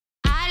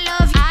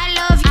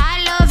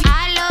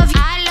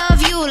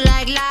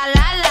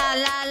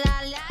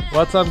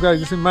What's up guys,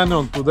 this is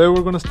Manuel. Today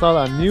we're gonna install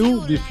a new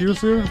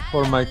diffuser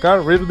for my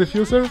car, rear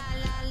diffuser.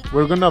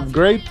 We're gonna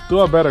upgrade to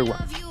a better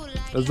one.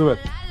 Let's do it.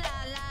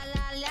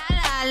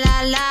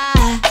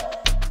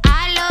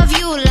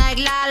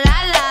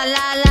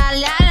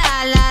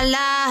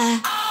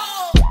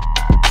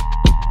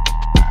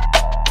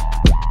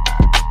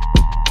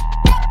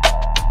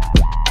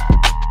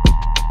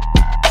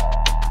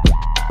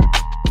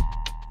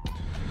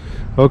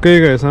 Okay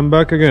guys, I'm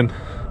back again.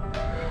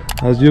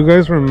 As you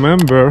guys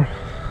remember,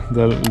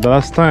 the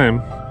last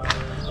time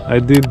I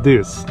did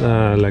this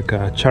like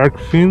a shark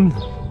fin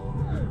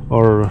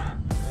or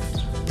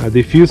a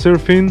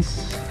diffuser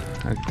fins,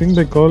 I think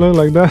they call it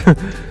like that.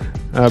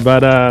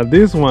 But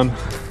this one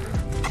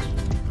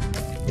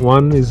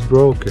is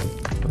broken.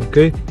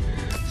 Okay,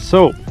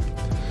 so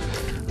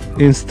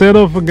instead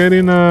of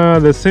getting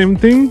the same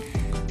thing,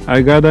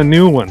 I got a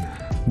new one.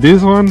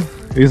 This one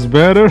is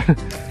better.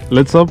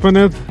 Let's open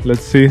it,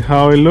 let's see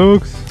how it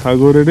looks, how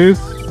good it is,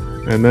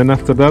 and then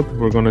after that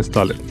we're gonna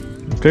install it.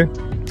 Okay,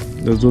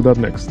 let's do that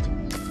next.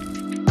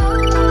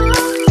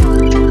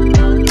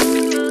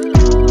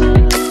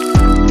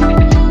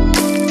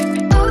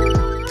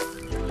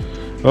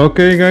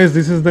 Okay guys,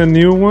 this is the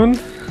new one.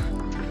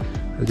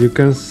 As you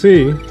can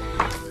see,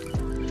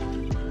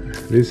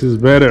 this is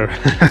better.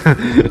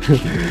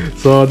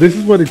 So this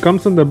is what it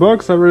comes in the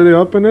box. I already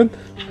opened it.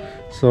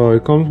 So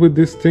it comes with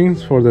these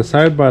things for the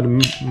side, but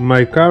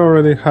my car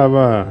already have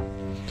a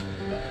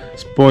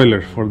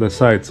spoiler for the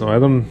side, so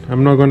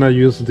I'm not gonna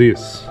use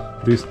these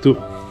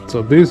two.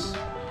 So this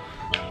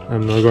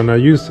I'm not gonna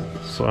use it,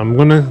 so I'm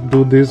gonna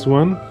do this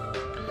one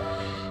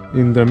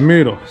in the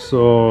middle.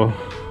 So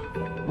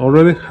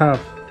already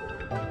have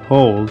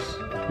holes,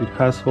 it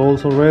has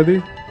holes already,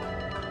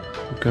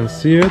 you can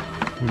see it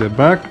in the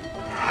back.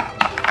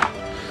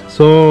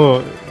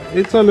 So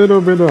it's a little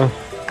bit of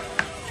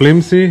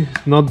flimsy,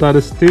 not that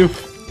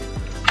stiff,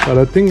 but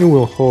I think it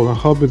will hold. I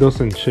hope it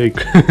doesn't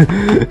shake.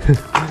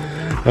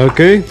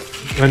 Okay,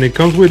 and it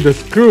comes with the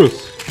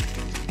screws.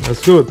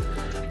 That's good,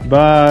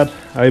 but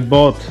I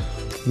bought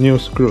new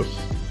screws,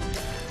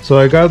 so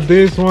I got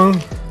this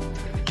one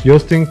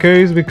just in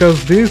case,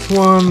 because these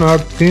ones are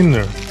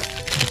thinner.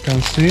 You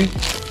can see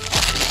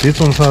these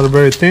ones are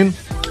very thin,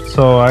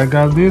 so I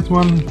got these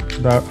ones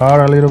that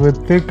are a little bit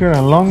thicker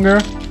and longer,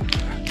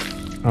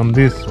 and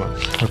these ones.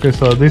 Okay,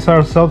 so these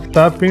are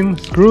self-tapping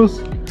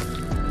screws.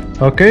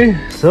 Okay,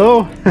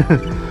 so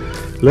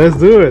let's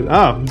do it.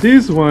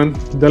 This one,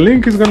 the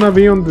link is gonna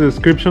be on the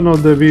description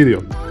of the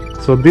video.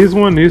 So this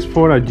one is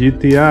for a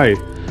GTI.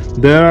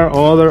 There are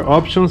other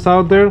options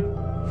out there,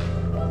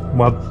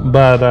 but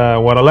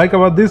what I like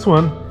about this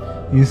one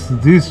is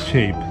this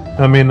shape.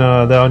 I mean,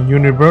 the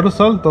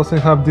universal doesn't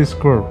have this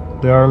curve.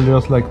 They are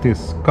just like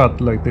this,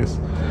 cut like this.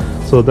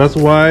 So that's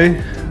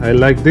why I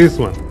like this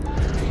one.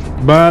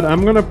 But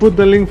I'm gonna put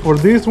the link for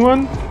this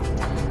one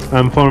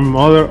and from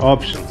other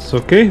options.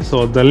 Okay,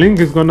 so the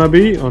link is gonna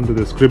be on the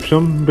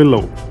description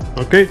below.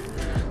 Okay,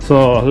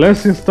 so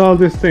let's install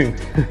this thing.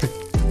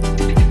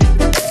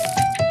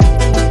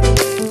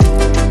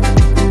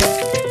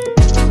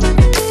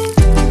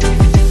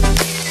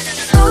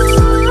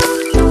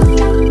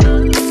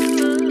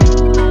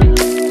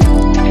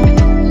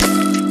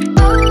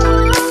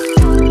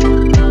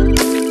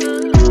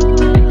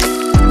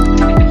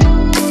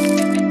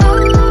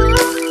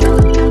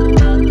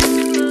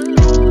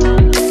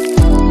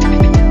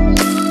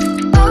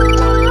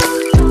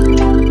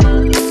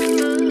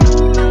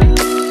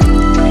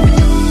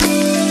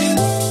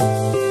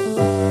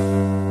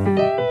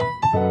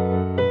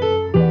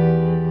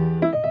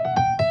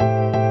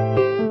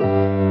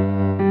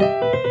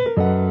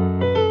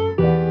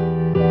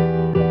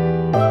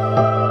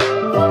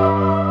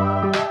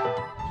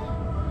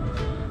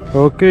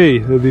 Okay,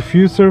 the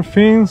diffuser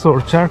fins or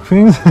shark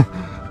fins,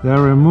 they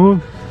are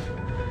removed.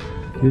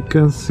 You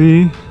can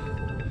see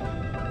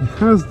it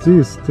has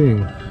this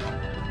thing,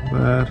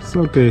 but it's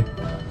okay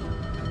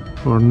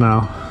for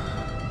now.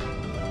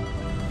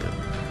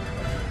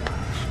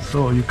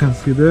 So you can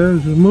see there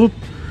it's removed.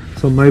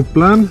 So my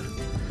plan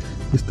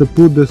is to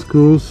put the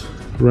screws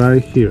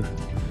right here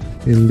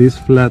in this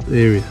flat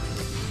area.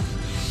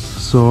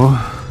 So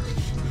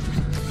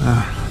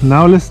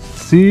now let's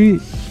see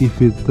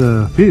if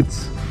it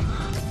fits.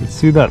 Let's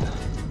see that.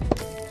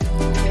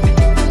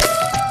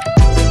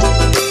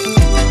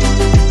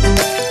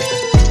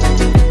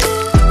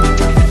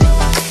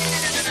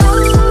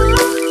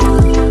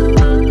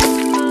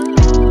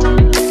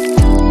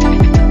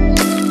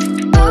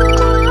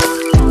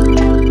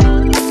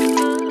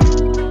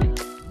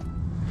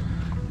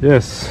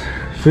 Yes,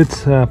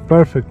 fits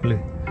perfectly.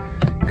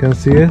 You can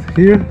see it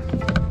here.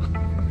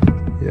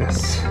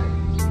 Yes.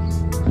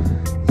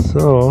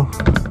 So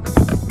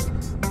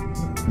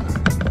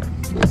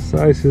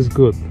size is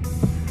good.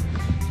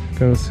 You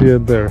can see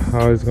it there,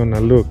 how it's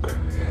gonna look.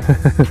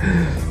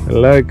 I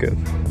like it.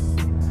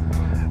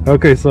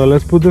 Okay, so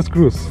let's put the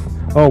screws.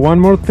 Oh, one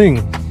more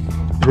thing.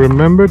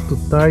 Remember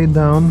to tie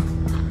down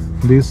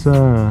this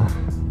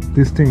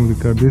thing,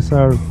 because these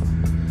are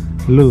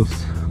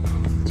loose.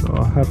 So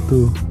I have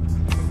to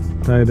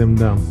tie them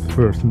down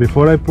first.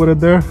 Before I put it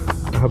there,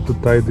 I have to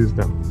tie this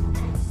down.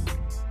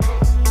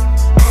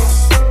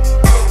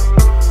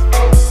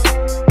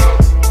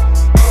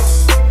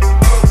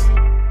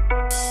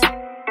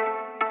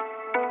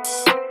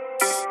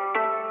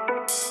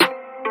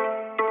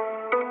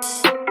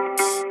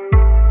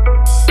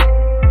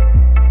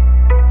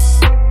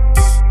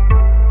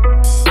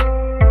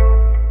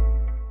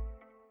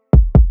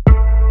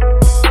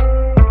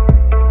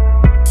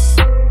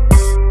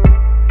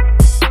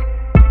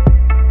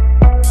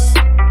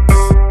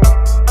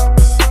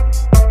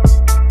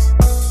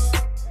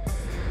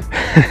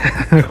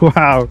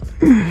 Wow,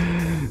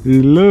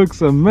 it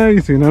looks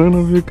amazing. I don't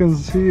know if you can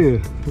see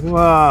it.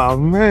 Wow,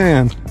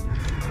 man,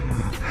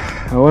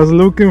 I was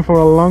looking for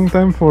a long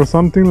time for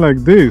something like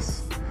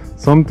this,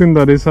 something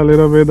that is a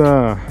little bit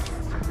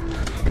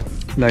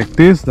like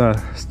this,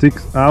 that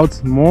sticks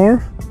out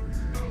more,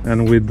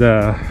 and with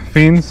the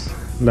fins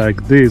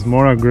like this,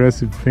 more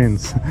aggressive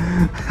fins.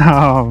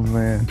 Oh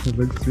man, it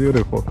looks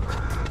beautiful.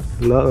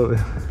 Love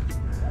it.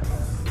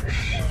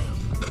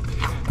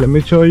 Let me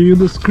show you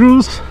the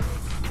screws.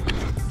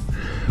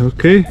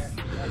 Okay,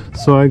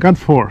 so I got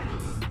 4.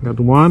 Got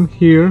 1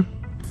 here,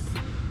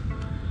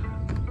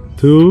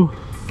 2,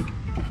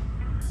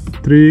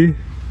 3,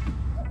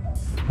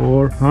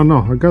 4. Oh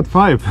no, I got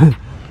 5.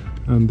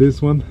 And this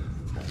one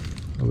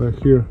over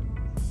here,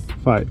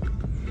 5.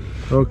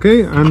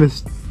 Okay, and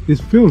it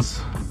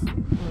feels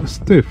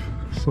stiff,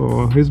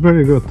 so it's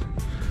very good.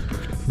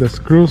 The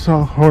screws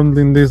are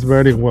holding this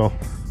very well.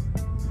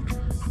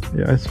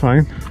 Yeah, it's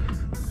fine.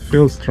 It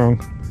feels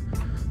strong,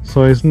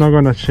 so it's not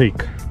gonna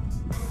shake.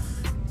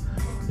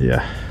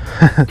 Yeah,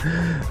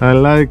 I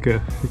like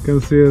it. You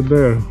can see it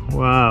there.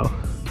 Wow,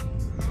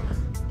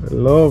 I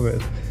love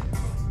it.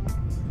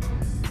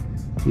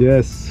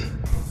 Yes,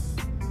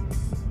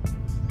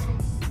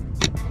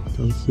 you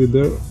can see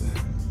there.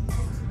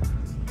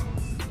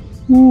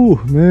 Ooh,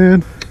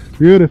 man,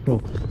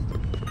 beautiful.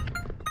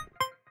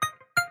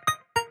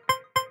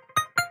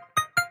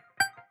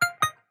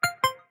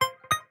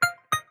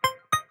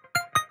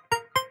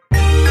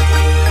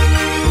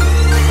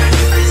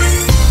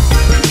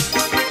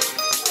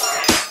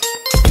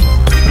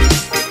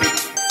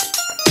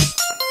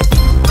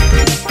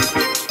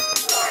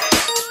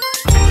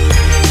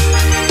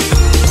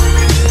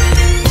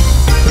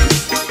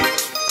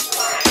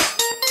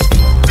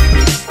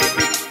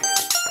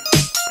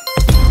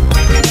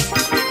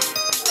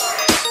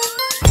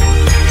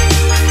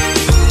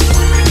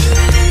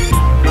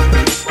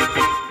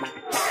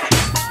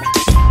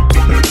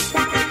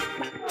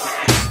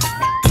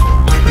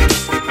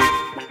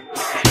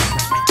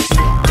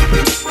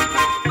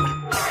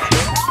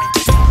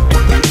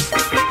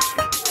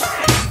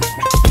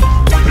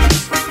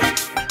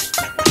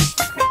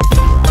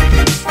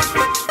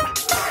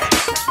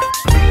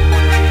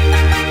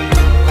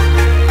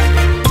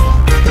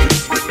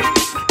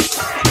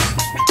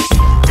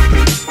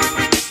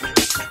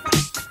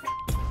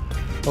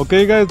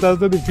 Okay guys, that's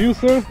the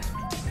diffuser.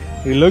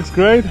 It looks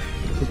great.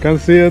 You can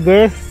see it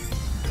there.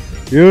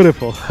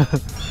 Beautiful.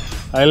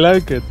 I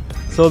like it.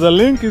 So the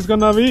link is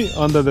gonna be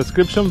on the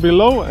description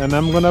below, and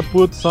I'm gonna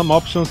put some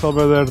options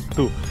over there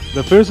too.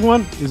 The first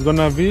one is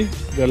gonna be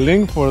the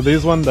link for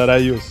this one that I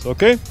use,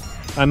 okay?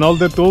 And all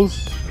the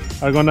tools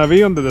are gonna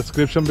be on the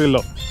description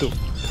below too.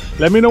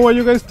 Let me know what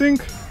you guys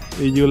think.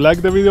 If you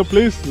like the video,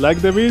 please like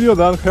the video.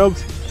 That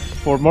helps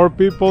for more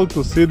people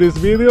to see this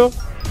video.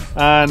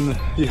 And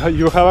if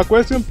you have a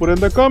question, put in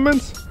the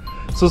comments.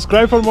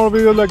 Subscribe for more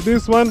videos like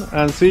this one,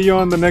 and see you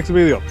on the next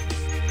video.